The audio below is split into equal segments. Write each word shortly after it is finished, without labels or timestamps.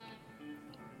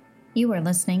You are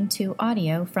listening to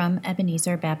audio from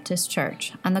Ebenezer Baptist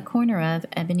Church on the corner of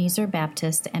Ebenezer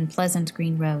Baptist and Pleasant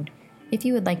Green Road. If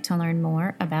you would like to learn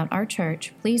more about our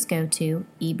church, please go to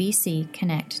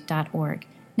ebcconnect.org.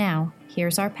 Now,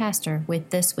 here's our pastor with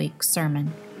this week's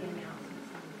sermon.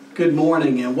 Good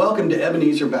morning and welcome to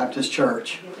Ebenezer Baptist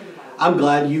Church. I'm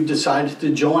glad you've decided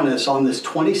to join us on this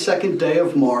 22nd day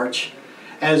of March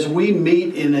as we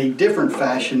meet in a different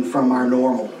fashion from our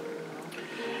normal.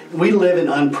 We live in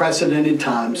unprecedented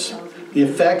times. The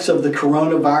effects of the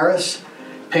coronavirus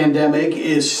pandemic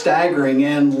is staggering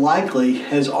and likely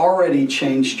has already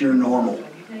changed your normal.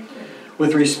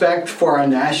 With respect for our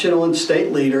national and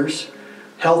state leaders,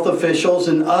 health officials,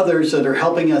 and others that are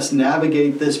helping us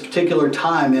navigate this particular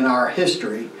time in our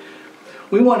history,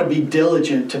 we want to be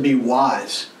diligent to be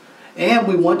wise, and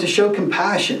we want to show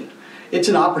compassion. It's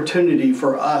an opportunity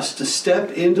for us to step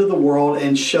into the world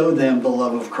and show them the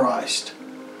love of Christ.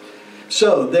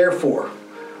 So, therefore,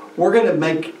 we're going to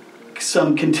make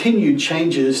some continued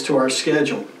changes to our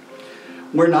schedule.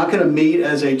 We're not going to meet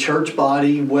as a church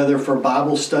body, whether for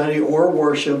Bible study or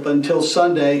worship, until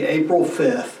Sunday, April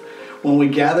 5th, when we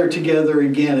gather together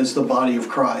again as the body of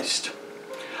Christ.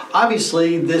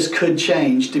 Obviously, this could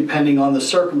change depending on the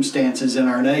circumstances in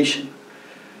our nation,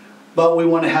 but we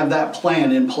want to have that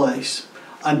plan in place.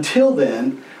 Until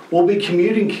then, we'll be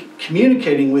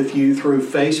communicating with you through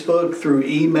Facebook, through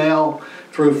email,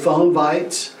 through phone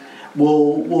bites.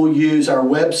 We'll use our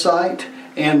website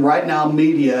and Right Now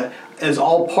Media as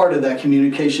all part of that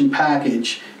communication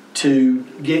package to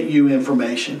get you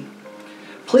information.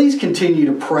 Please continue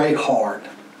to pray hard.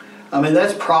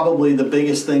 That's probably the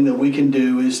biggest thing that we can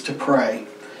do is to pray.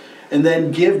 And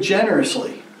then give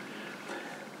generously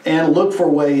and look for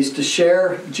ways to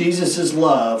share Jesus'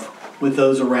 love with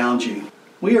those around you.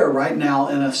 We are right now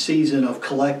in a season of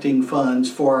collecting funds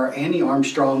for our Annie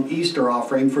Armstrong Easter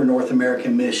offering for North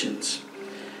American missions.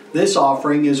 This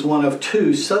offering is one of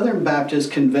two Southern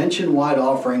Baptist convention-wide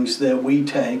offerings that we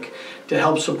take to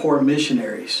help support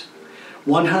missionaries.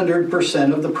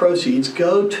 100% of the proceeds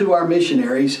go to our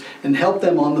missionaries and help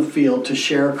them on the field to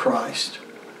share Christ.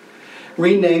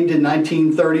 Renamed in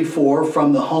 1934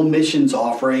 from the Home Missions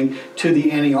Offering to the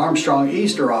Annie Armstrong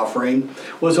Easter Offering,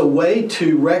 was a way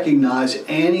to recognize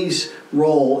Annie's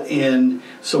role in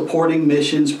supporting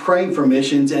missions, praying for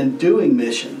missions, and doing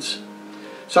missions.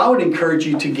 So I would encourage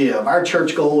you to give. Our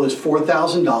church goal is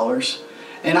 $4,000,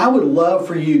 and I would love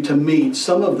for you to meet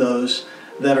some of those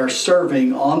that are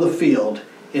serving on the field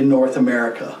in North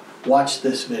America. Watch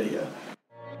this video.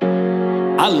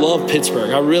 I love Pittsburgh.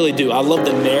 I really do. I love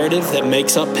the narrative that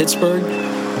makes up Pittsburgh.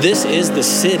 This is the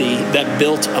city that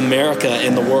built America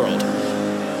and the world.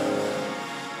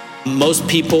 Most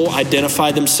people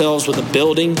identify themselves with a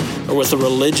building or with a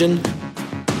religion.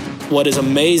 What is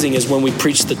amazing is when we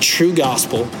preach the true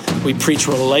gospel, we preach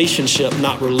relationship,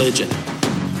 not religion.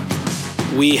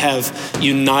 We have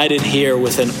united here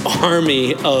with an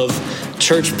army of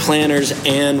church planners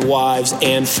and wives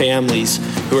and families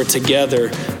who are together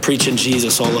preaching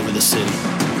Jesus all over the city.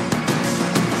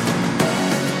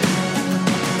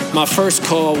 My first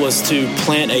call was to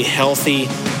plant a healthy,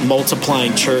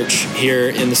 multiplying church here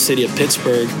in the city of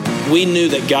Pittsburgh. We knew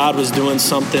that God was doing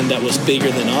something that was bigger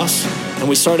than us, and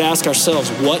we started to ask ourselves,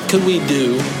 what could we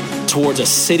do towards a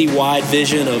citywide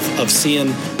vision of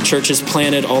seeing churches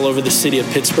planted all over the city of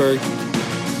Pittsburgh?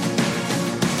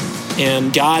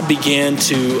 And God began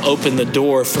to open the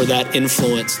door for that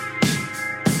influence.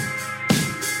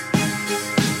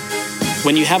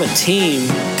 When you have a team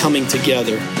coming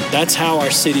together, that's how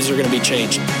our cities are going to be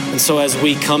changed. And so as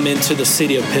we come into the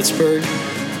city of Pittsburgh,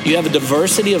 you have a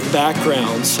diversity of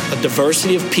backgrounds, a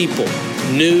diversity of people,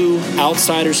 new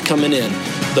outsiders coming in,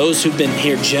 those who've been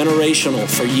here generational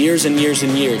for years and years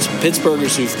and years,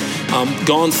 Pittsburghers who've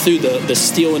gone through the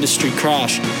steel industry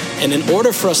crash. And in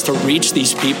order for us to reach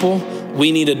these people,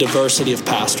 we need a diversity of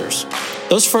pastors.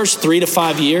 Those first 3 to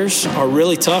 5 years are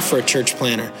really tough for a church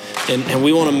planner. And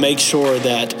we want to make sure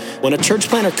that when a church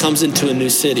planner comes into a new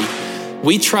city,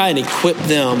 we try and equip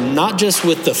them not just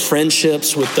with the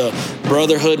friendships, with the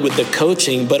brotherhood, with the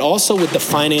coaching, but also with the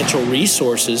financial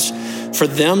resources for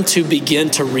them to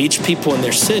begin to reach people in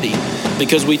their city,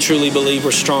 because we truly believe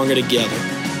we're stronger together.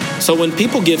 So when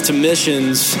people give to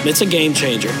missions, it's a game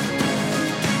changer.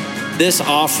 This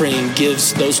offering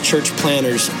gives those church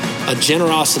planners a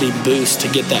generosity boost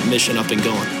to get that mission up and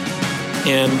going.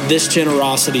 And this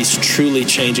generosity is truly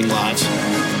changing lives.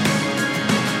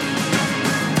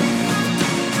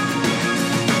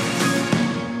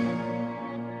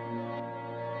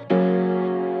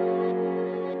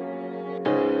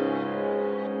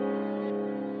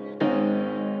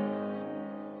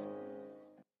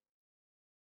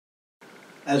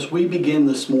 As we begin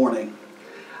this morning,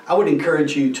 I would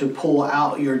encourage you to pull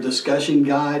out your discussion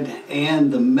guide and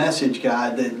the message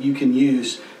guide that you can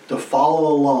use to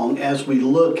follow along as we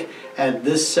look at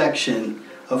this section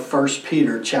of 1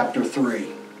 Peter chapter 3.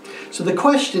 So the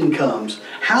question comes,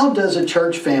 how does a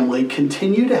church family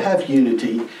continue to have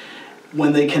unity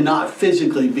when they cannot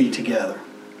physically be together?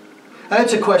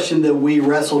 That's a question that we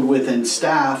wrestled with in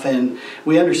staff, and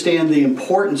we understand the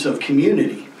importance of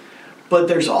community. But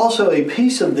there's also a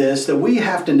piece of this that we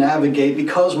have to navigate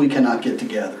because we cannot get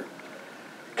together.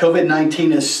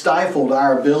 COVID-19 has stifled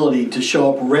our ability to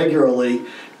show up regularly,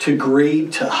 to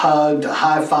greet, to hug, to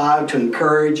high five, to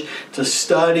encourage, to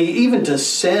study, even to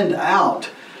send out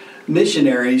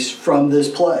missionaries from this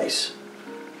place.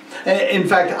 In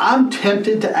fact, I'm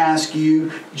tempted to ask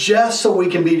you, just so we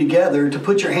can be together, to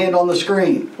put your hand on the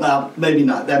screen. Well, maybe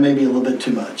not. That may be a little bit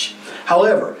too much.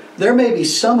 However, there may be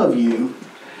some of you,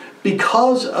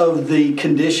 because of the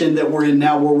condition that we're in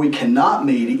now where we cannot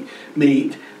meet,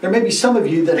 there may be some of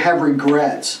you that have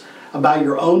regrets about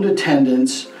your own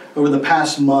attendance over the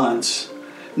past months,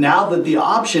 now that the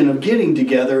option of getting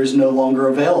together is no longer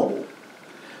available.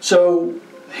 So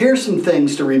here's some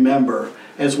things to remember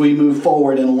as we move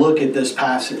forward and look at this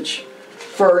passage.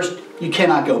 First, you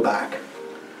cannot go back.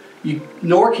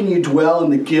 Nor can you dwell in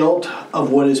the guilt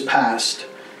of what is past.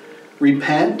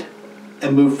 Repent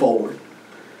and move forward.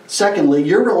 Secondly,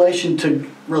 your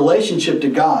relationship to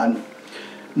God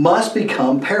must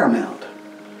become paramount.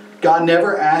 God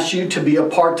never asked you to be a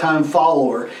part-time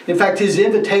follower. In fact, His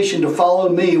invitation to follow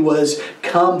me was,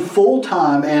 come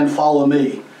full-time and follow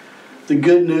me. The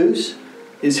good news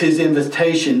is His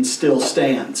invitation still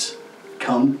stands.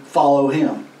 Come follow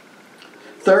Him.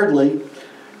 Thirdly,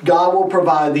 God will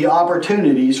provide the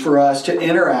opportunities for us to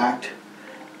interact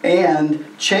and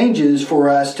changes for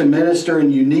us to minister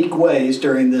in unique ways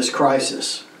during this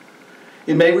crisis.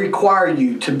 It may require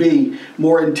you to be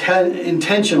more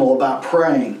intentional about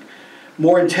praying,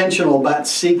 more intentional about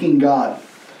seeking God.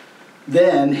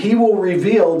 Then He will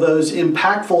reveal those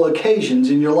impactful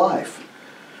occasions in your life.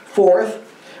 Fourth,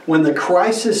 when the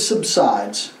crisis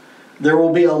subsides, there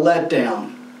will be a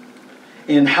letdown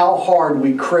in how hard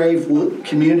we crave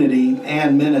community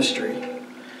and ministry.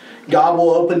 God will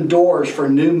open doors for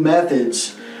new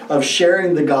methods of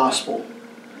sharing the gospel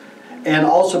and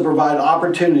also provide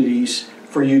opportunities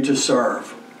for you to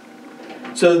serve.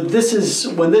 So when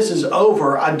this is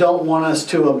over, I don't want us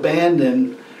to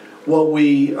abandon what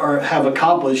we have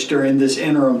accomplished during this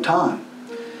interim time,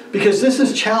 because this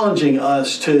is challenging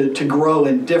us to grow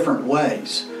in different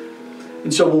ways.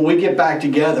 And so when we get back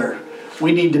together,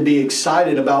 we need to be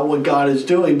excited about what God is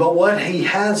doing, but what He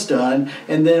has done,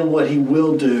 and then what He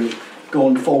will do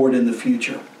going forward in the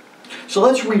future. So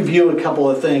let's review a couple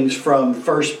of things from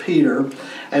 1 Peter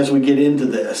as we get into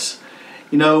this.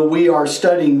 You know, we are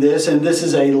studying this, and this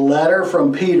is a letter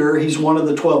from Peter. He's one of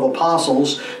the 12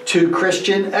 apostles to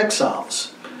Christian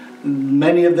exiles.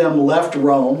 Many of them left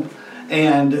Rome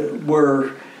and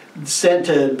were sent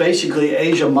to basically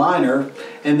Asia Minor,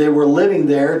 and they were living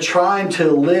there trying to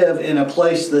live in a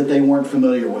place that they weren't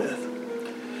familiar with.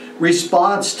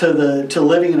 Response to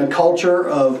living in a culture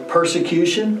of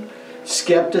persecution,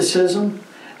 skepticism,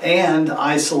 and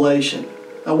isolation.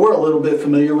 Now, we're a little bit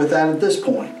familiar with that at this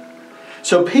point.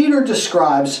 So Peter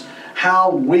describes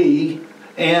how we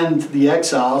and the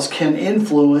exiles can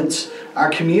influence our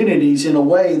communities in a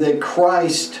way that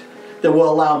will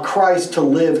allow Christ to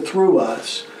live through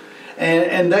us.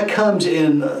 And that comes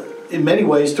in many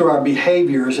ways through our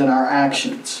behaviors and our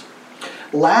actions.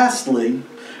 Lastly,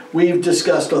 we've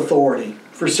discussed authority.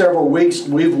 For several weeks,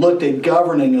 we've looked at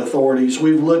governing authorities.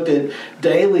 We've looked at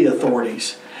daily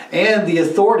authorities and the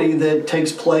authority that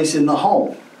takes place in the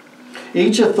home.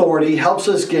 Each authority helps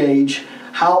us gauge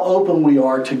how open we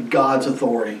are to God's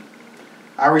authority.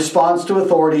 Our response to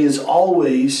authority is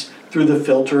always through the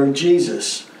filter of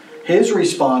Jesus. His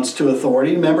response to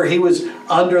authority, remember, He was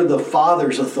under the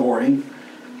Father's authority,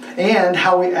 and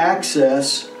how we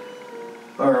access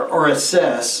or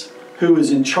assess who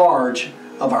is in charge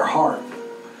of our heart.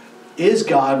 Is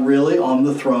God really on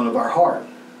the throne of our heart?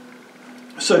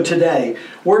 So today,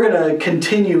 we're going to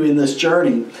continue in this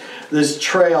journey, this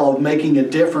trail of making a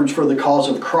difference for the cause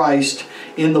of Christ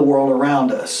in the world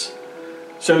around us.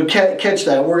 So catch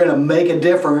that. We're going to make a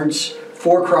difference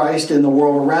for Christ in the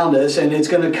world around us, and it's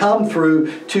going to come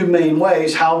through two main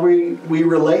ways: how we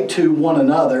relate to one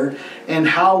another and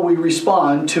how we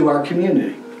respond to our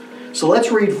community. So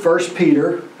let's read 1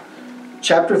 Peter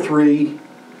chapter 3,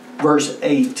 verse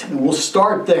 8. And we'll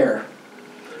start there.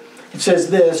 It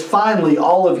says this: "Finally,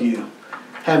 all of you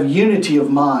have unity of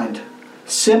mind,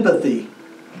 sympathy,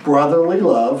 brotherly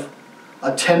love,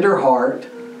 a tender heart,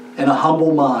 and a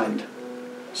humble mind.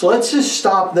 So let's just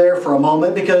stop there for a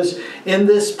moment, because in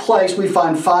this place we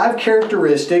find 5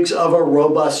 characteristics of a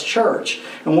robust church.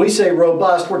 And when we say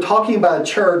robust, we're talking about a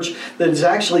church that is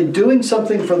actually doing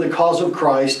something for the cause of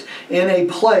Christ in a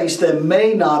place that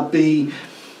may not be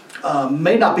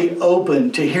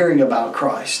open to hearing about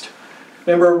Christ.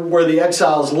 Remember where the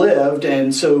exiles lived,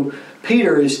 and so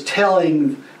Peter is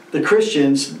telling the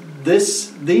Christians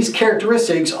these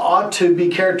characteristics ought to be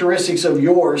characteristics of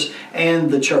yours and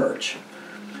the church.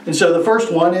 And so the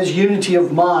first one is unity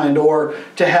of mind, or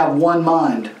to have one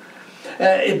mind.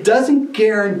 It doesn't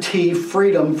guarantee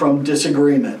freedom from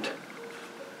disagreement.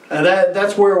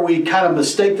 That's where we kind of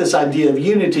mistake this idea of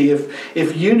unity.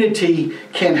 If unity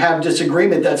can have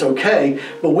disagreement, that's okay.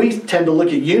 But we tend to look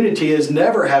at unity as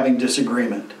never having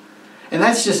disagreement. And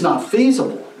that's just not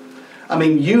feasible. I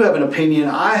mean, you have an opinion,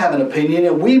 I have an opinion,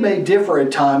 and we may differ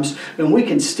at times, and we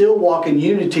can still walk in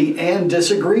unity and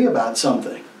disagree about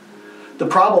something. The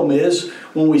problem is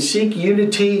when we seek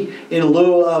unity in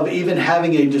lieu of even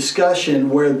having a discussion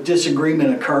where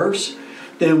disagreement occurs,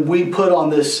 then we put on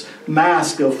this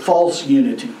mask of false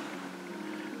unity.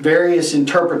 Various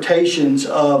interpretations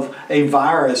of a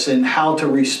virus and how to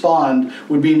respond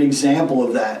would be an example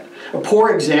of that. A poor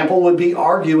example would be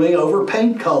arguing over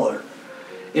paint color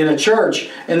in a church.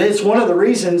 And it's one of the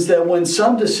reasons that when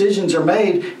some decisions are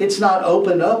made, it's not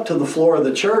opened up to the floor of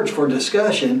the church for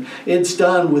discussion. It's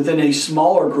done within a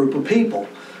smaller group of people.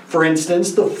 For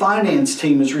instance, the finance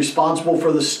team is responsible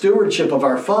for the stewardship of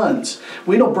our funds.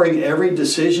 We don't bring every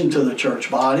decision to the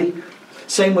church body.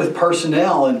 Same with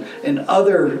personnel and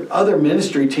other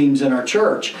ministry teams in our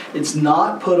church. It's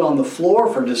not put on the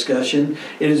floor for discussion.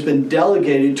 It has been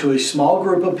delegated to a small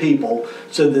group of people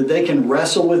so that they can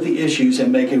wrestle with the issues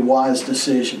and make a wise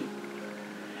decision.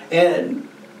 And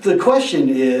the question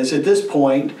is, at this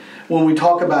point, when we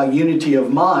talk about unity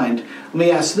of mind, let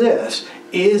me ask this.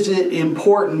 Is it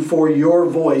important for your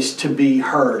voice to be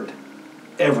heard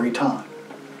every time?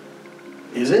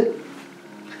 Is it?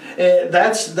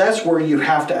 That's where you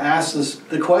have to ask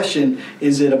the question,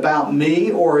 is it about me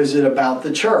or is it about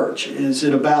the church? Is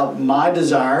it about my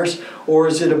desires or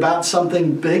is it about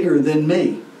something bigger than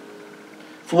me?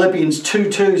 Philippians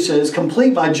 2:2 says,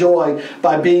 complete my joy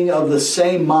by being of the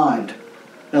same mind.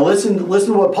 Now listen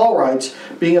to what Paul writes,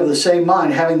 being of the same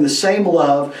mind, having the same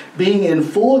love, being in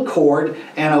full accord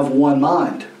and of one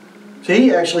mind. So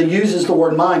he actually uses the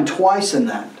word mind twice in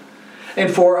that. And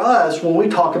for us, when we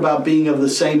talk about being of the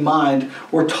same mind,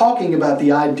 we're talking about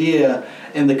the idea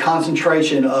and the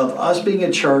concentration of us being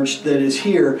a church that is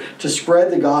here to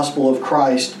spread the gospel of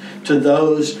Christ to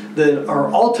those that are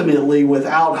ultimately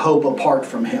without hope apart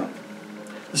from Him.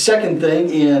 The second thing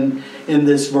in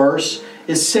this verse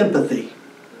is sympathy.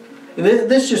 And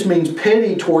this just means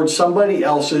pity towards somebody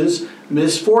else's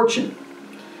misfortune.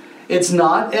 It's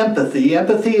not empathy.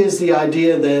 Empathy is the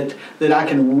idea that I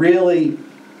can really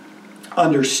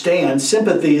understand.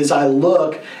 Sympathy is I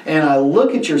look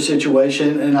at your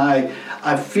situation and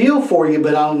I feel for you,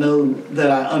 but I don't know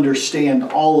that I understand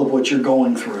all of what you're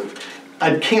going through.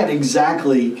 I can't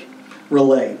exactly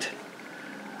relate.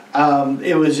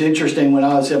 It was interesting when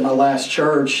I was at my last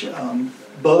church.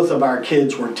 Both of our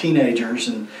kids were teenagers,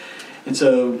 and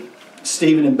so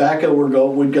Stephen and Becca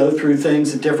would go through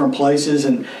things at different places,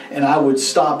 and I would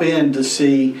stop in to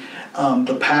see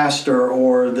the pastor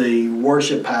or the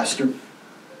worship pastor.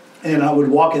 And I would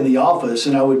walk in the office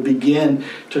and I would begin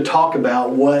to talk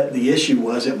about what the issue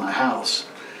was at my house.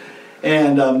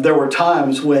 And there were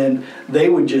times when they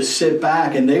would just sit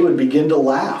back and they would begin to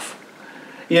laugh.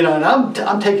 You know, and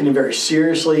I'm taking it very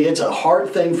seriously. It's a hard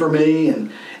thing for me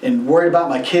and worried about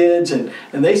my kids. And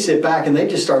they sit back and they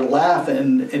just start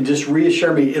laughing and just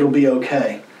reassure me it'll be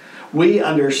okay. We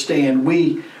understand.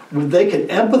 They could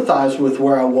empathize with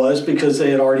where I was because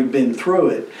they had already been through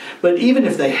it. But even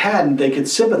if they hadn't, they could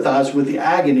sympathize with the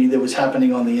agony that was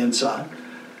happening on the inside.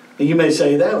 And you may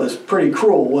say, that was pretty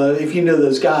cruel. Well, if you know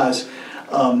those guys,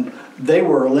 they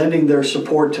were lending their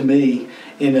support to me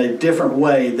in a different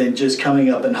way than just coming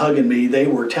up and hugging me. They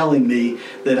were telling me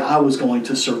that I was going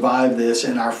to survive this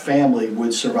and our family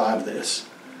would survive this.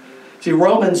 See,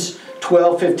 Romans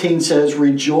 12:15 says,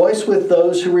 rejoice with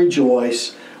those who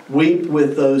rejoice, weep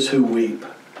with those who weep.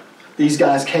 These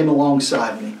guys came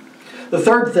alongside me. The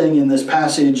third thing in this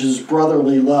passage is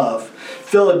brotherly love.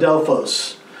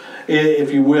 Philadelphos,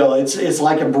 if you will. It's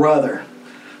like a brother.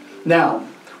 Now,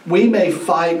 we may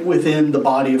fight within the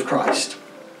body of Christ.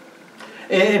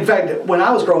 In fact, when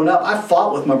I was growing up, I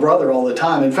fought with my brother all the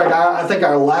time. In fact, I think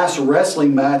our last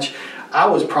wrestling match, I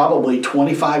was probably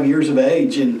 25 years of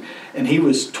age, and and he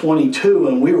was 22,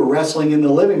 and we were wrestling in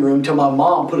the living room till my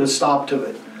mom put a stop to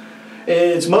it.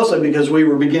 It's mostly because we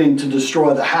were beginning to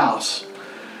destroy the house.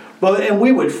 And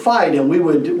we would fight, and we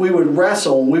would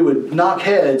wrestle, and we would knock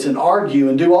heads and argue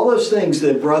and do all those things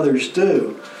that brothers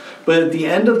do. But at the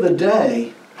end of the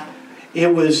day,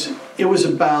 it was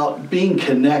about being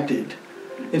connected.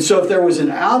 And so if there was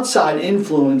an outside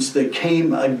influence that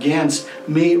came against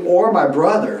me or my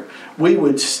brother, we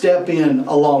would step in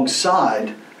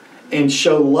alongside and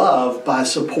show love by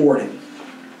supporting.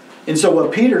 And so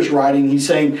what Peter's writing, he's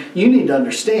saying, you need to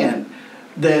understand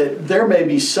that there may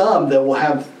be some that will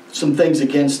have some things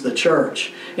against the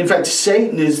church. In fact,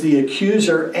 Satan is the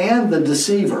accuser and the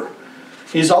deceiver.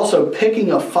 He's also picking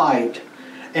a fight,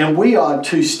 and we ought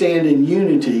to stand in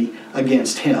unity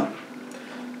against him.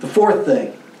 The fourth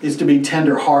thing is to be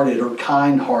tender-hearted or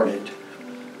kind-hearted.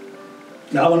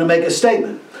 Now I want to make a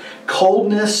statement.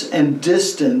 Coldness and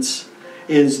distance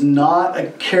is not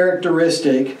a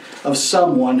characteristic of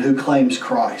someone who claims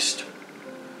Christ.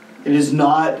 It is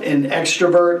not an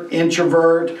extrovert,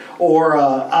 introvert, or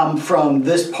I'm from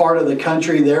this part of the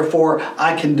country, therefore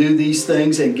I can do these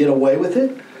things and get away with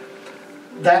it.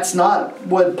 That's not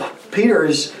what Peter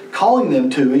is calling them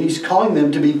to. He's calling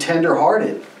them to be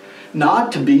tender-hearted,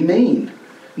 not to be mean,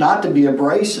 not to be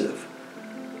abrasive.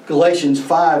 Galatians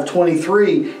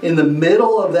 5:23, in the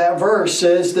middle of that verse,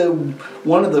 says that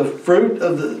one of the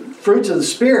fruits of the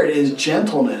Spirit is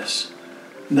gentleness.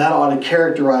 And that ought to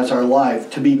characterize our life,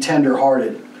 to be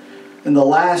tender-hearted. And the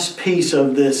last piece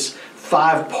of this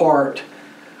 5-part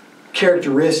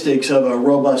characteristics of a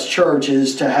robust church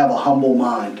is to have a humble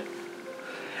mind.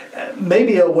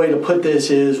 Maybe a way to put this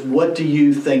is, what do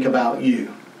you think about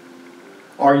you?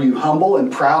 Are you humble and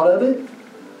proud of it?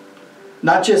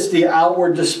 Not just the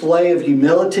outward display of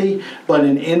humility, but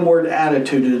an inward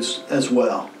attitude as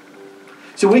well.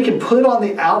 So we can put on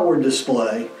the outward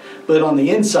display, but on the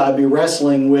inside be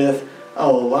wrestling with,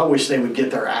 oh, I wish they would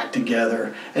get their act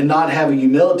together, and not have a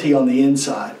humility on the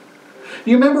inside.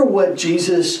 You remember what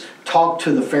Jesus talked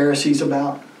to the Pharisees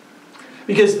about?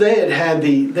 Because they had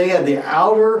the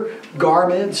outer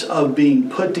garments of being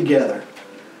put together.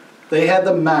 They had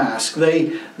the mask.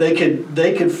 They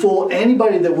could fool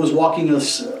anybody that was walking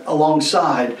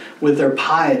alongside with their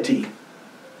piety.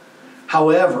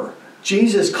 However,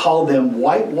 Jesus called them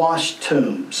whitewashed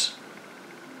tombs.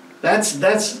 That's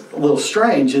a little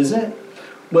strange, isn't it?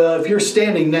 Well, if you're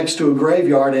standing next to a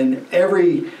graveyard and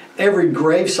every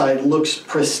gravesite looks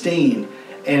pristine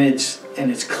and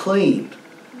it's clean,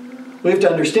 we have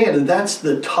to understand that that's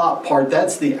the top part,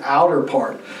 that's the outer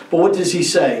part. But what does he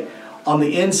say? On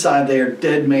the inside, they are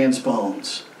dead man's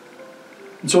bones.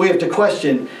 And so we have to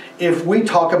question, if we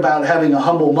talk about having a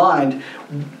humble mind,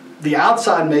 the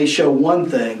outside may show one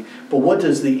thing, but what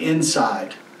does the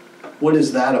inside, what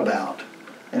is that about?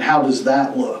 And how does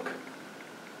that look?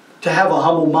 To have a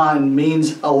humble mind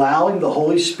means allowing the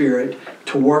Holy Spirit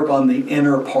to work on the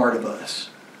inner part of us.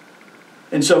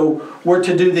 And so we're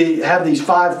to have these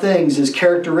 5 things as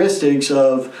characteristics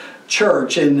of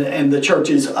church, and the church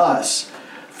is us.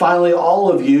 Finally,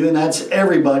 all of you, and that's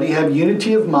everybody, have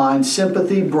unity of mind,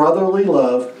 sympathy, brotherly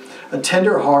love, a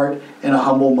tender heart, and a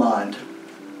humble mind.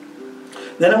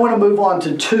 Then I want to move on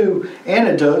to 2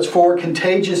 antidotes for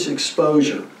contagious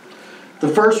exposure. The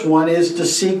first one is to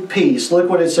seek peace. Look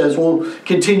what it says. We'll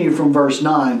continue from verse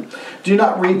 9. Do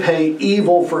not repay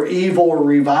evil for evil or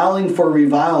reviling for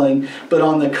reviling, but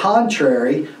on the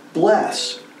contrary,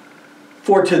 bless.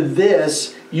 For to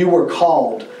this you were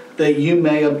called, that you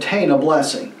may obtain a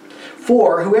blessing.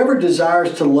 For whoever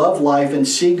desires to love life and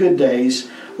see good days,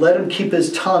 let him keep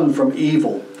his tongue from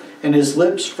evil and his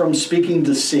lips from speaking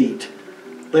deceit.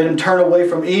 Let him turn away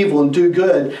from evil and do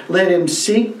good. Let him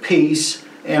seek peace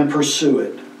and pursue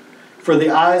it. For the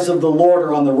eyes of the Lord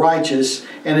are on the righteous,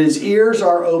 and his ears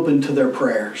are open to their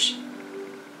prayers.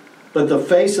 But the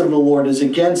face of the Lord is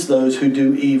against those who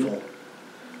do evil.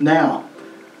 Now,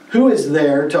 who is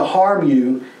there to harm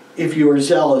you if you are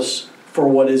zealous for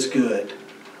what is good?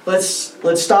 Let's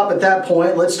stop at that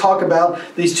point. Let's talk about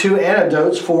these 2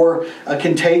 antidotes for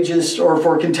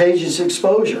contagious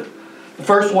exposure. The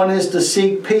first one is to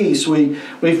seek peace. We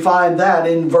find that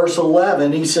in verse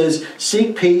 11. He says,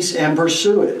 seek peace and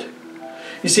pursue it.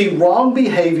 You see, wrong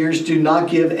behaviors do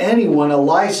not give anyone a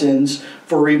license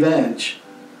for revenge.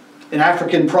 An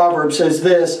African proverb says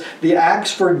this, the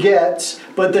axe forgets,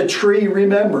 but the tree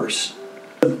remembers.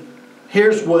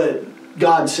 Here's what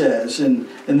God says, and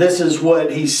this is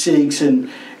what he seeks,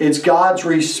 and it's God's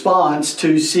response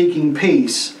to seeking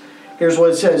peace. Here's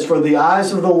what it says, for the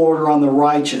eyes of the Lord are on the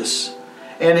righteous,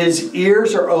 and his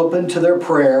ears are open to their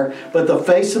prayer, but the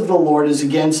face of the Lord is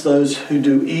against those who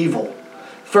do evil.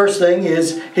 First thing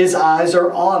is his eyes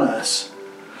are on us.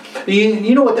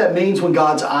 You know what that means when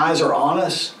God's eyes are on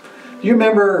us? You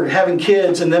remember having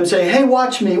kids and them saying, hey,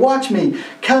 watch me,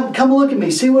 come look at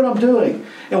me, see what I'm doing.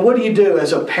 And what do you do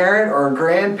as a parent or a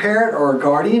grandparent or a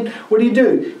guardian? What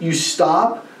do? You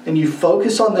stop and you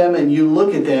focus on them and you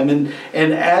look at them.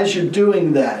 And as you're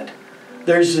doing that,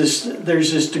 there's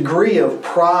this degree of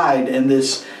pride and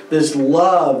this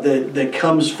love that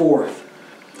comes forth.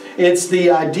 It's the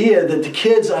idea that the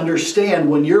kids understand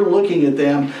when you're looking at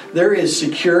them, there is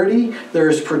security, there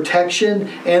is protection,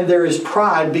 and there is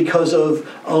pride because of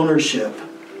ownership.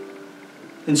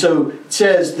 And so it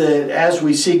says that as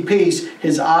we seek peace,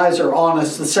 his eyes are on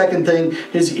us. The second thing,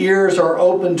 his ears are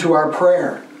open to our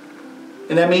prayer.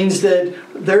 And that means that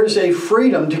there's a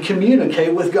freedom to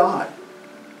communicate with God.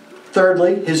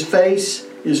 Thirdly, his face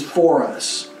is for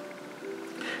us.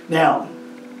 Now,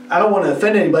 I don't want to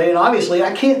offend anybody, and obviously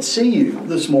I can't see you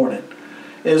this morning.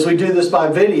 As we do this by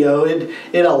video,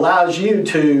 it allows you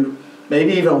to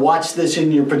maybe even watch this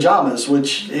in your pajamas,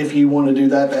 which if you want to do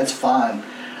that, that's fine.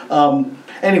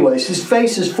 Anyways, his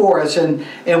face is for us, and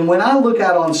when I look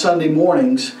out on Sunday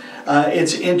mornings,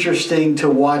 it's interesting to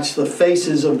watch the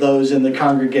faces of those in the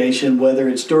congregation, whether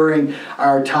it's during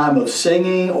our time of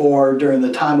singing or during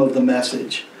the time of the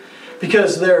message.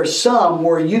 Because there are some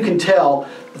where you can tell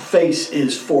the face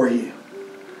is for you.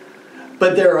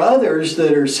 But there are others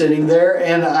that are sitting there,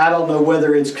 and I don't know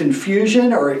whether it's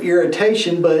confusion or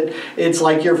irritation, but it's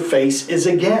like your face is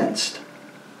against.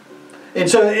 And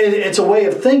so it's a way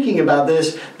of thinking about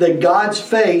this, that God's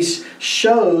face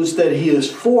shows that he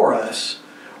is for us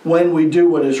when we do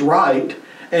what is right.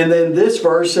 And then this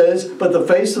verse says, but the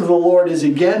face of the Lord is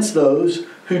against those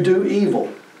who do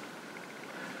evil.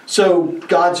 So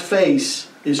God's face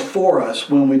is for us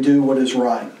when we do what is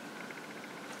right.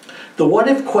 The what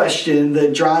if question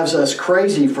that drives us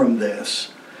crazy from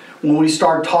this, when we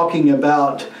start talking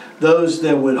about those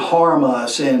that would harm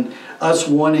us and us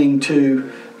wanting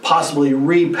to possibly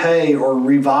repay or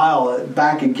revile it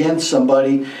back against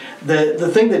somebody,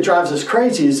 the thing that drives us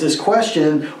crazy is this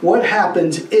question, what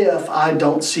happens if I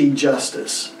don't see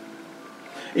justice?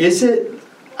 Is it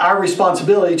our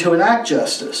responsibility to enact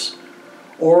justice?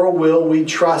 Or will we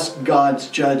trust God's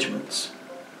judgments?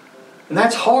 And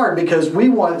that's hard because we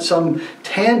want some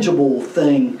tangible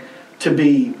thing to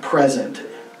be present.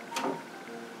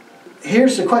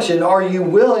 Here's the question. Are you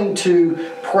willing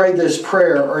to pray this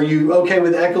prayer? Are you okay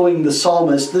with echoing the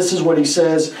psalmist? This is what he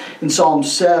says in Psalm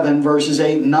 7, verses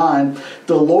 8 and 9.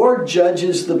 The Lord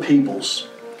judges the peoples.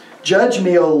 Judge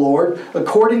me, O Lord,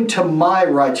 according to my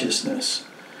righteousness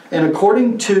and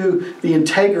according to the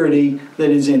integrity that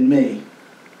is in me.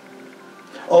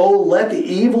 Oh, let the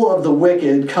evil of the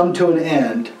wicked come to an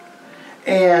end,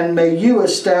 and may you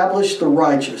establish the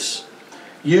righteous,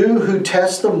 you who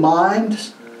test the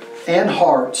minds and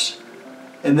hearts.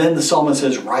 And then the psalmist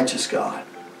says, righteous God.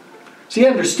 So he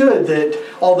understood that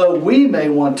although we may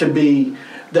want to be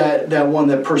that one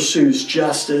that pursues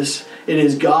justice, it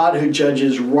is God who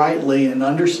judges rightly and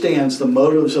understands the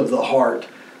motives of the heart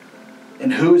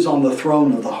and who is on the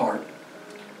throne of the heart.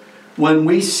 When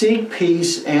we seek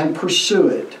peace and pursue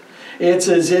it, it's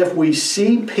as if we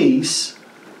see peace.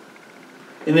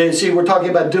 And then see, we're talking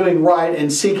about doing right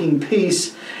and seeking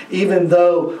peace, even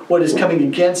though what is coming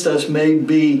against us may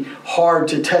be hard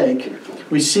to take.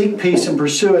 We seek peace and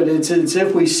pursue it. It's as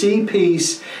if we see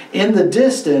peace in the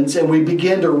distance and we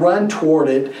begin to run toward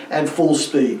it at full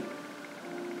speed.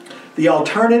 The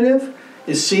alternative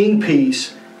is seeing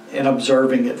peace and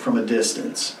observing it from a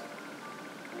distance.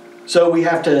 So we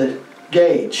have to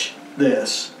gauge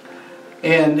this.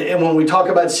 And when we talk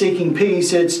about seeking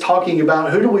peace, it's talking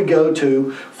about who do we go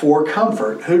to for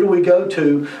comfort? Who do we go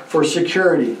to for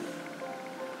security?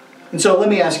 And so let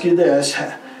me ask you this.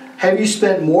 Have you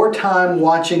spent more time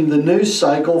watching the news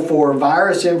cycle for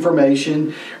virus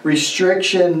information,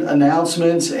 restriction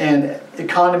announcements, and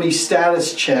economy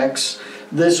status checks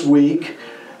this week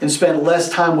and spent less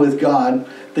time with God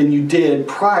than you did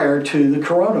prior to the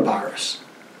coronavirus?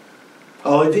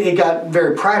 Oh, it got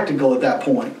very practical at that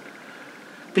point.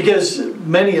 Because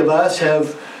many of us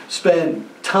have spent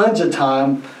tons of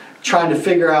time trying to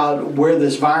figure out where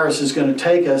this virus is going to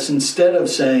take us instead of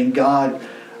saying, God,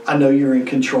 I know you're in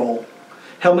control.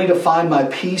 Help me to find my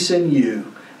peace in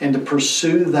you and to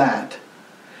pursue that.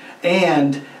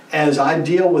 And as I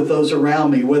deal with those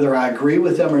around me, whether I agree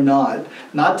with them or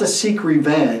not to seek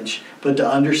revenge, but to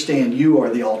understand you are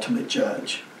the ultimate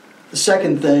judge. The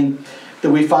second thing,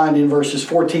 that we find in verses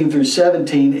 14 through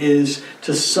 17 is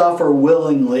to suffer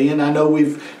willingly. And I know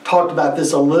we've talked about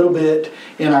this a little bit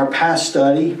in our past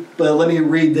study, but let me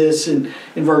read this in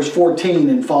verse 14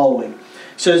 and following. It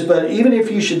says, "But even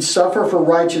if you should suffer for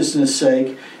righteousness'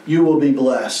 sake, you will be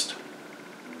blessed.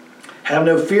 Have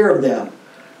no fear of them,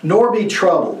 nor be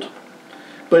troubled.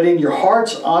 But in your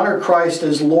hearts honor Christ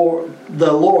as Lord,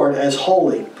 the Lord as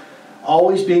holy,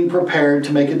 always being prepared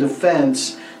to make a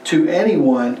defense to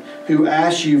anyone who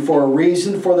asks you for a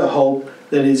reason for the hope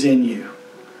that is in you.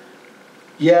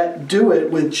 Yet do it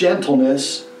with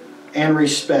gentleness and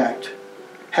respect,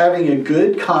 having a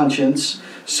good conscience,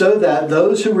 so that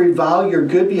those who revile your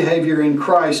good behavior in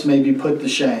Christ may be put to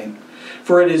shame.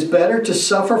 For it is better to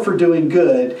suffer for doing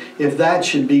good, if that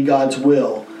should be God's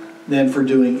will, than for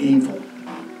doing evil."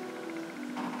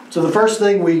 So the first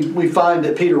thing we find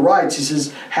that Peter writes, he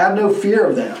says, have no fear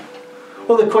of them.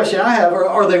 Well, the question I have,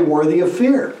 are they worthy of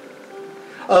fear?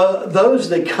 Those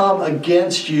that come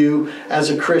against you as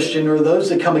a Christian, or those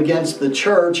that come against the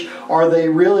church, are they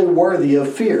really worthy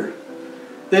of fear?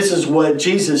 This is what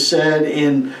Jesus said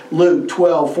in Luke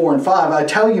 12, 4 and 5. "I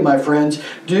tell you, my friends,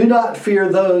 do not fear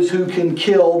those who can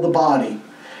kill the body,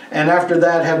 and after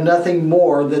that have nothing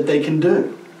more that they can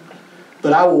do.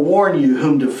 But I will warn you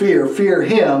whom to fear. Fear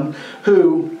him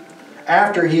who,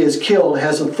 after he is killed,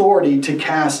 has authority to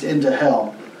cast into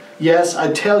hell. Yes,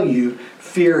 I tell you,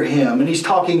 fear him." And he's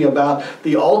talking about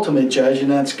the ultimate judge, and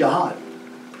that's God.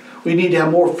 We need to have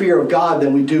more fear of God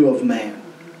than we do of man.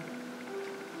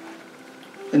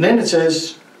 And then it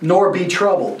says, "Nor be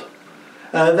troubled."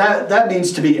 That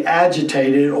means to be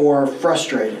agitated or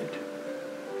frustrated.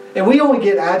 And we only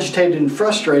get agitated and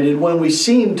frustrated when we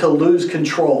seem to lose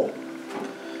control.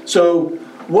 So,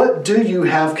 what do you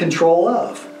have control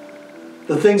of?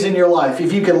 The things in your life,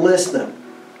 if you can list them.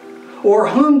 Or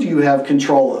whom do you have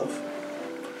control of?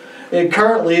 And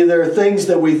currently, there are things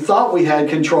that we thought we had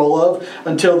control of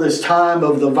until this time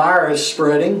of the virus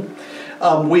spreading.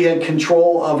 We had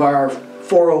control of our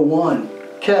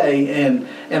 401k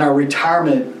and our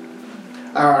retirement,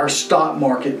 our stock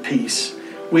market piece.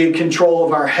 We had control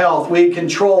of our health. We had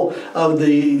control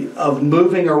of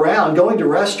moving around, going to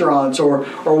restaurants or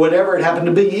whatever it happened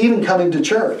to be, even coming to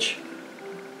church.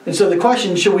 And so the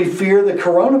question, should we fear the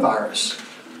coronavirus?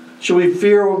 Should we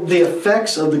fear the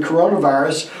effects of the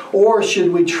coronavirus, or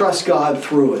should we trust God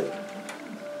through it?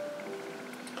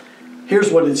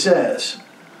 Here's what it says.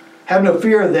 "Have no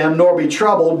fear of them, nor be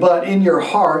troubled, but in your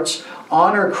hearts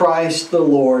honor Christ the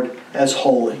Lord as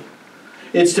holy."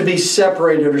 It's to be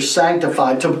separated or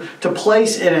sanctified, to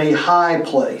place in a high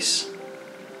place.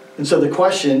 And so the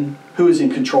question, who is in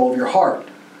control of your heart?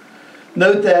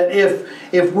 Note that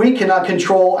if we cannot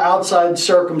control outside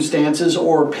circumstances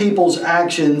or people's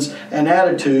actions and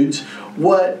attitudes,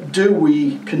 what do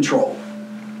we control?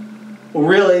 Well,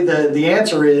 really, the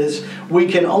answer is we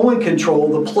can only control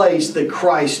the place that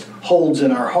Christ holds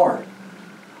in our heart.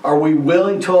 Are we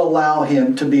willing to allow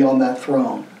him to be on that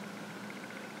throne?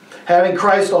 Having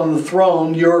Christ on the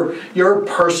throne, your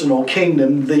personal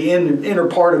kingdom, the inner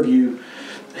part of you,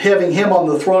 having him on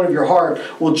the throne of your heart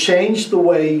will change the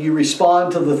way you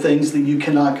respond to the things that you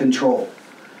cannot control.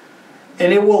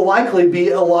 And it will likely be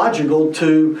illogical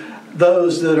to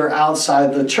those that are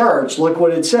outside the church. Look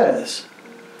what it says.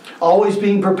 "Always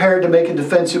being prepared to make a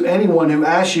defense to anyone who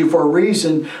asks you for a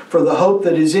reason for the hope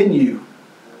that is in you."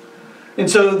 And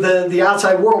so the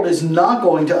outside world is not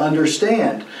going to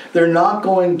understand. They're not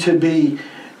going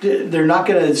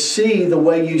to see the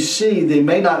way you see. They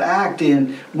may not act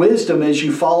in wisdom as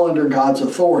you fall under God's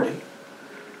authority.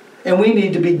 And we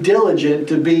need to be diligent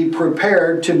to be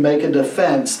prepared to make a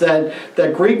defense. That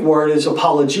Greek word is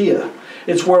apologia.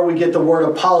 It's where we get the word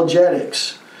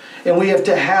apologetics. And we have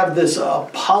to have this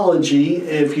apology,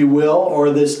 if you will, or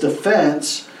this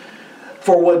defense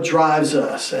for what drives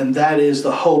us, and that is the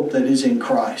hope that is in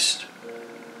Christ.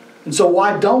 And so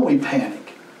why don't we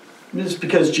panic? It's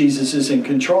because Jesus is in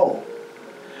control.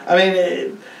 I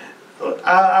mean,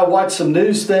 I watch some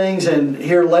news things and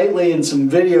here lately in some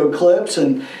video clips,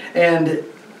 and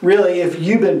really, if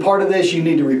you've been part of this, you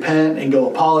need to repent and go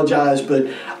apologize, but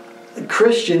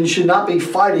Christians should not be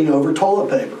fighting over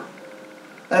toilet paper.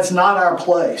 That's not our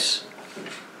place.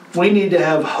 We need to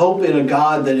have hope in a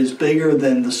God that is bigger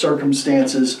than the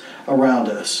circumstances around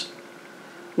us.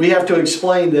 We have to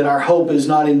explain that our hope is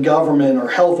not in government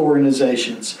or health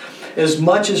organizations. As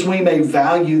much as we may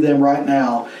value them right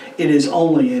now, it is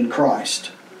only in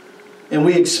Christ. And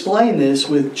we explain this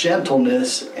with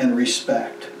gentleness and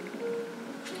respect.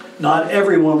 Not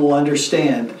everyone will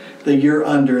understand that you're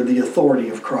under the authority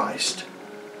of Christ.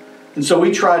 And so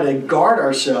we try to guard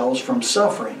ourselves from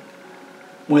suffering.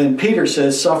 when Peter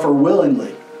says, suffer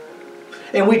willingly.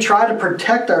 And we try to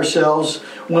protect ourselves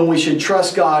when we should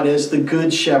trust God as the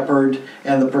good shepherd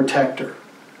and the protector.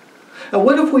 And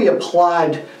what if we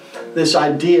applied this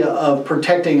idea of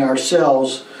protecting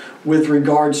ourselves with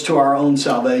regards to our own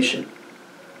salvation?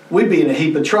 We'd be in a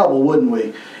heap of trouble, wouldn't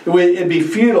we? It'd be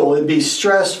futile, it'd be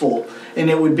stressful, and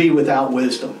it would be without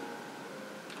wisdom.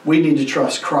 We need to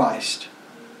trust Christ.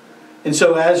 And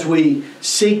so as we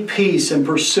seek peace and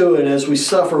pursue it, as we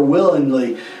suffer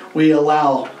willingly, we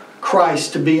allow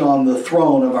Christ to be on the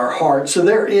throne of our heart. So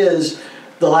there is,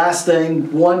 the last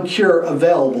thing, one cure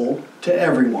available to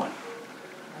everyone.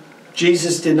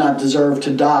 Jesus did not deserve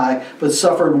to die, but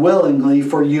suffered willingly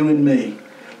for you and me.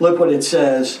 Look what it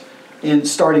says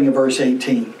starting in verse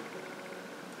 18.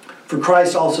 For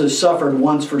Christ also suffered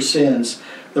once for sins,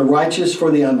 the righteous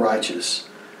for the unrighteous,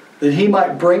 that he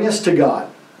might bring us to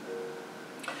God,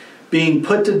 being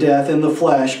put to death in the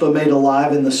flesh, but made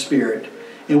alive in the Spirit,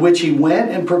 in which he went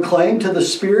and proclaimed to the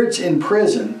spirits in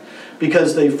prison,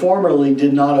 because they formerly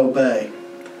did not obey,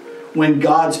 when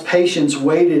God's patience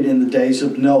waited in the days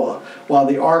of Noah, while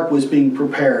the ark was being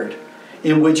prepared,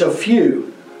 in which a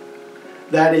few,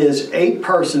 that is, 8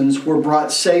 persons, were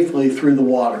brought safely through the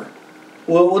water.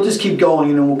 We'll just keep going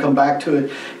and then we'll come back to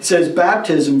it. It says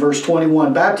baptism, verse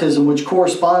 21, baptism, which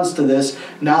corresponds to this,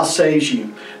 now saves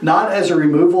you, not as a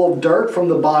removal of dirt from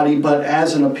the body, but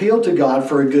as an appeal to God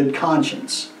for a good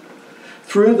conscience,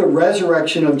 through the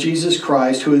resurrection of Jesus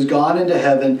Christ, who has gone into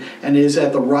heaven and is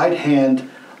at the right hand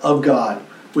of God,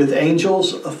 with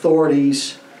angels,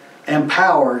 authorities, and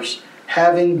powers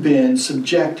having been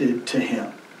subjected to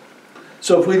him.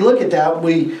 So if we look at that,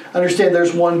 we understand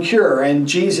there's one cure, and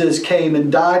Jesus came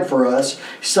and died for us.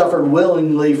 He suffered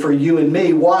willingly for you and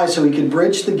me. Why? So he could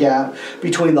bridge the gap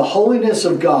between the holiness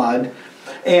of God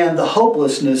and the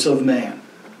hopelessness of man.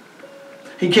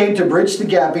 He came to bridge the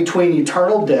gap between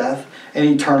eternal death and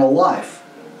eternal life.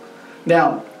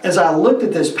 Now, as I looked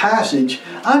at this passage,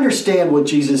 I understand what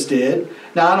Jesus did.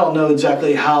 Now, I don't know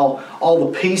exactly how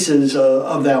all the pieces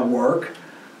of that work.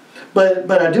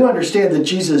 But I do understand that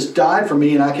Jesus died for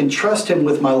me and I can trust him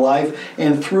with my life,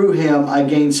 and through him I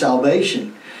gain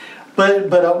salvation. But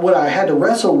what I had to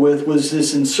wrestle with was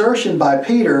this insertion by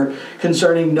Peter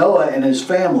concerning Noah and his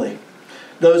family,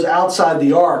 those outside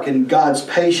the ark, and God's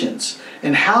patience.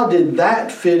 And how did that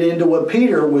fit into what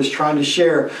Peter was trying to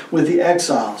share with the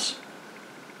exiles?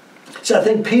 So I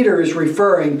think Peter is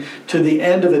referring to the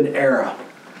end of an era.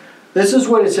 This is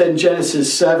what it said in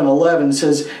Genesis 7:11. It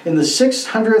says, in the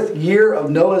 600th year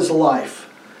of Noah's life,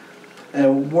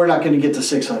 and we're not going to get to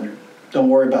 600. Don't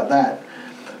worry about that.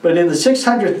 But in the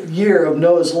 600th year of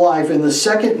Noah's life, in the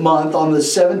 2nd month, on the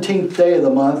 17th day of the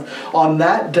month, on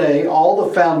that day, all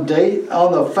the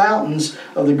fountains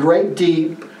of the great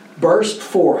deep burst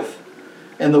forth,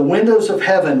 and the windows of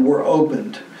heaven were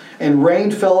opened, and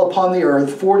rain fell upon the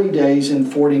earth 40 days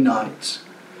and 40 nights.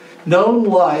 Known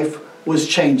life was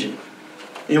changing.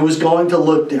 It was going to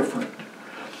look different.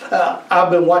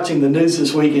 I've been watching the news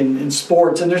this week in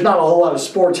sports, and there's not a whole lot of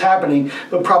sports happening,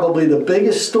 but probably the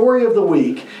biggest story of the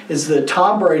week is that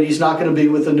Tom Brady's not going to be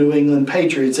with the New England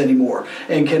Patriots anymore.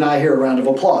 And can I hear a round of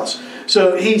applause?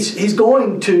 So he's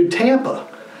going to Tampa.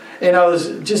 And I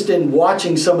was just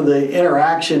watching some of the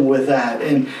interaction with that.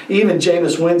 And even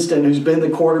Jameis Winston, who's been the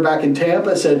quarterback in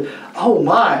Tampa, said, oh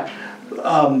my,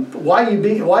 why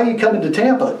are you coming to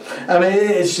Tampa? I mean,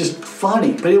 it's just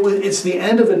funny. But it's the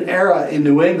end of an era in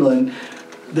New England.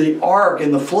 The ark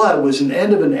and the flood was an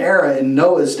end of an era in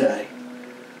Noah's day.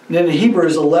 And then in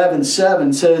Hebrews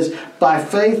 11:7 says, by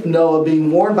faith Noah,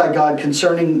 being warned by God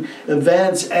concerning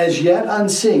events as yet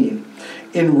unseen,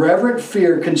 in reverent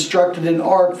fear constructed an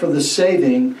ark for the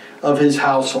saving of his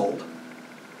household.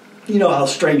 You know how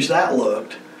strange that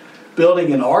looked.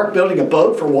 Building an ark, building a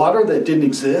boat for water that didn't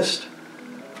exist.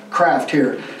 Craft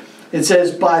here. It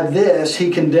says, by this he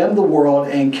condemned the world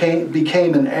and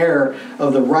became an heir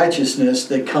of the righteousness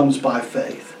that comes by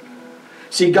faith.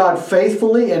 See, God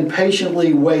faithfully and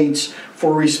patiently waits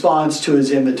for response to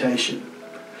his invitation.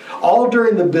 All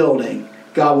during the building,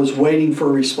 God was waiting for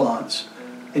a response.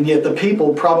 And yet the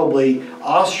people probably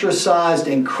ostracized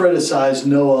and criticized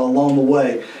Noah along the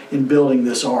way in building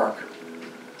this ark.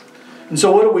 And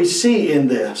so what do we see in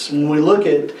this? When we look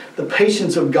at the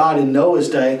patience of God in Noah's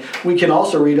day, we can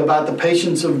also read about the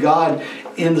patience of God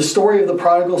in the story of the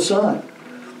prodigal son,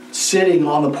 sitting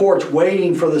on the porch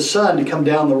waiting for the son to come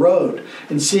down the road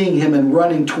and seeing him and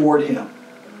running toward him.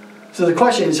 So the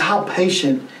question is, how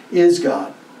patient is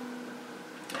God?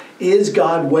 Is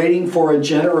God waiting for a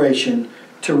generation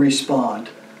to respond?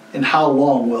 And how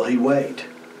long will he wait?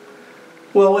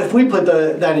 Well, if we put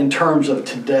that in terms of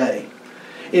today,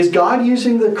 Is God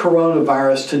using the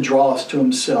coronavirus to draw us to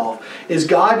himself? Is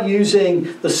God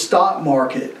using the stock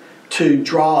market to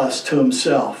draw us to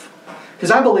himself?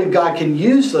 Because I believe God can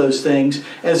use those things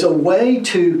as a way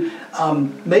to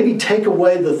maybe take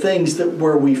away the things that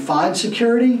where we find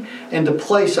security and to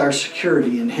place our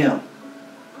security in him.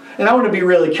 And I want to be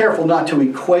really careful not to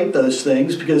equate those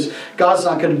things, because God's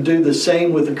not going to do the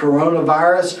same with the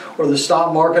coronavirus or the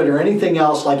stock market or anything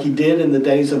else like he did in the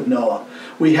days of Noah.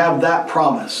 We have that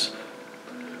promise.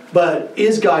 But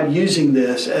is God using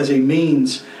this as a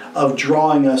means of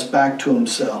drawing us back to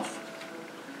himself?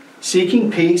 Seeking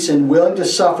peace and willing to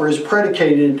suffer is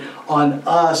predicated on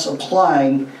us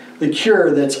applying the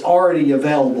cure that's already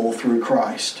available through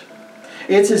Christ.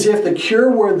 It's as if the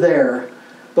cure were there,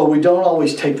 but we don't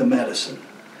always take the medicine.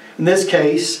 In this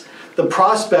case, the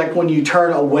prospect when you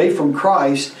turn away from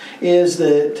Christ is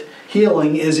that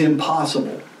healing is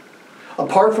impossible.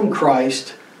 Apart from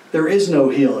Christ, there is no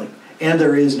healing and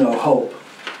there is no hope.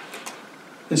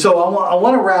 And so I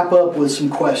want to wrap up with some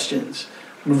questions.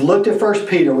 We've looked at 1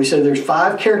 Peter. We said there's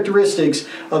 5 characteristics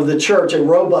of the church, a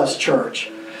robust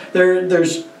church.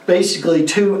 There's basically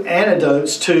 2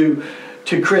 antidotes to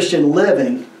Christian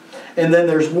living. And then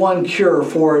there's one cure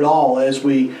for it all as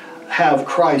we have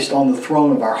Christ on the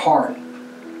throne of our heart.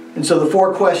 And so the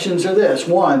 4 questions are this.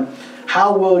 1,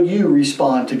 how will you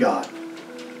respond to God?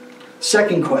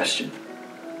 Second question,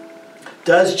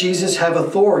 does Jesus have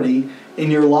authority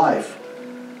in your life?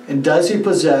 And does he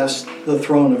possess the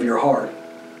throne of your heart?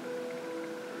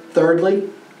 Thirdly,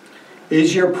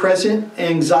 is your present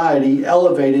anxiety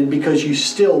elevated because you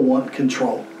still want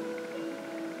control?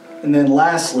 And then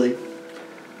lastly,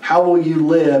 how will you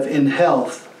live in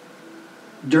health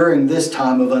during this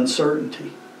time of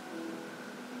uncertainty?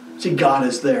 See, God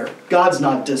is there. God's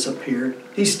not disappeared.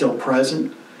 He's still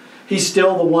present. He's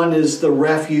still the one is the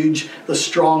refuge, the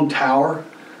strong tower,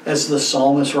 as the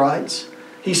psalmist writes.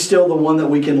 He's still the one that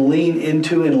we can lean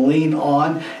into and lean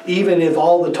on. Even if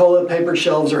all the toilet paper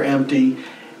shelves are empty,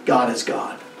 God is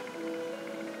God.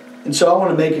 And so I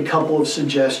want to make a couple of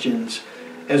suggestions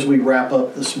as we wrap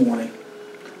up this morning.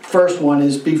 First one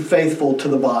is be faithful to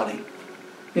the body.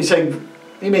 You say,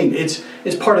 I mean, it's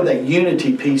part of that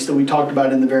unity piece that we talked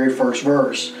about in the very first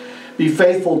verse. Be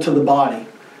faithful to the body.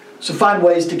 So find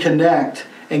ways to connect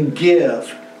and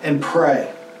give and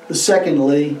pray. The second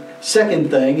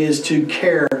thing is to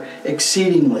care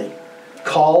exceedingly.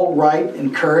 Call, write,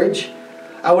 encourage.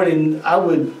 I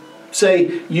would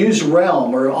say use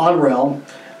Realm or On Realm.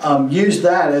 Use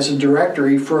that as a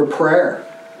directory for a prayer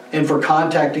and for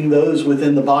contacting those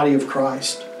within the body of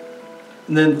Christ.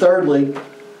 And then thirdly,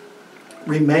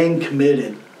 remain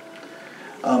committed.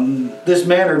 This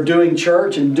manner of doing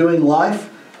church and doing life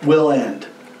will end.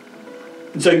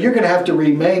 And so you're going to have to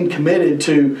remain committed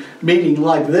to meeting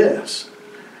like this.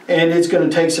 And it's going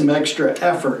to take some extra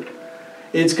effort.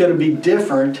 It's going to be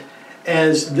different.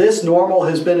 As this normal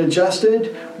has been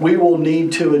adjusted, we will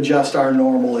need to adjust our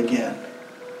normal again.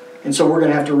 And so we're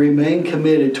going to have to remain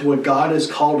committed to what God has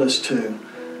called us to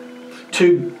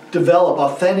develop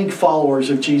authentic followers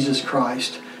of Jesus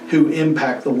Christ who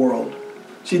impact the world.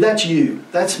 See, that's you.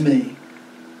 That's me.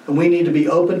 And we need to be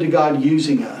open to God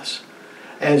using us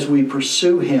as we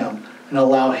pursue him and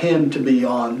allow him to be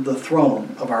on the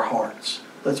throne of our hearts.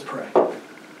 Let's pray.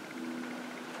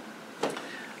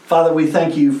 Father, we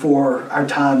thank you for our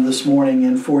time this morning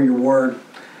and for your word.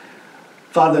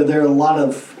 Father, there are a lot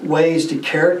of ways to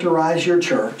characterize your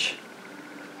church.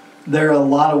 There are a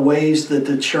lot of ways that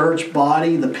the church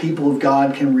body, the people of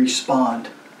God, can respond.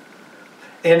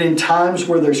 And in times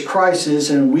where there's crisis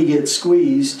and we get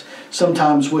squeezed,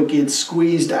 sometimes what gets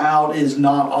squeezed out is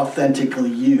not authentically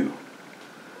you.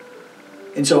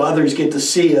 And so others get to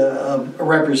see a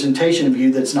representation of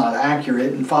you that's not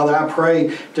accurate. And Father, I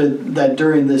pray that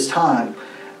during this time,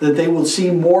 that they will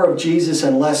see more of Jesus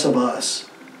and less of us.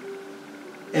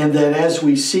 And that as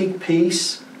we seek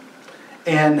peace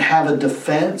and have a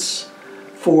defense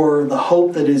for the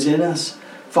hope that is in us,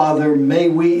 Father, may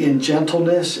we in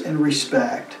gentleness and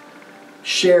respect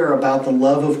share about the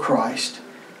love of Christ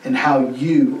and how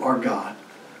you are God.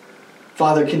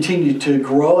 Father, continue to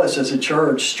grow us as a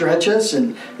church, stretch us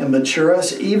and mature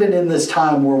us, even in this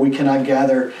time where we cannot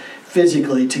gather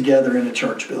physically together in a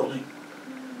church building.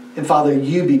 And Father,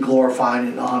 you be glorified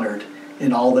and honored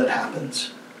in all that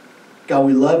happens. God,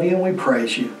 we love you and we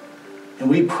praise you. And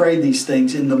we pray these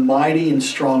things in the mighty and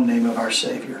strong name of our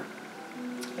Savior.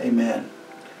 Amen.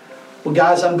 Well,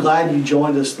 guys, I'm glad you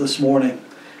joined us this morning.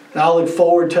 And I look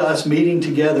forward to us meeting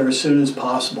together as soon as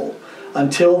possible.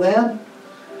 Until then,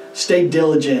 stay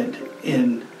diligent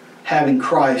in having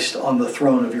Christ on the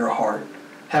throne of your heart.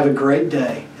 Have a great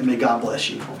day, and may God bless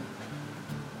you.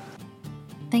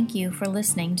 Thank you for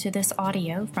listening to this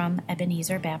audio from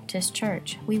Ebenezer Baptist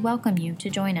Church. We welcome you to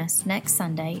join us next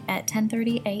Sunday at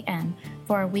 10:30 a.m.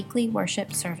 for our weekly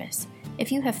worship service. If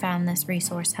you have found this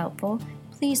resource helpful,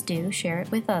 please do share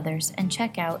it with others and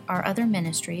check out our other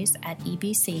ministries at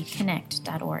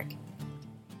ebcconnect.org.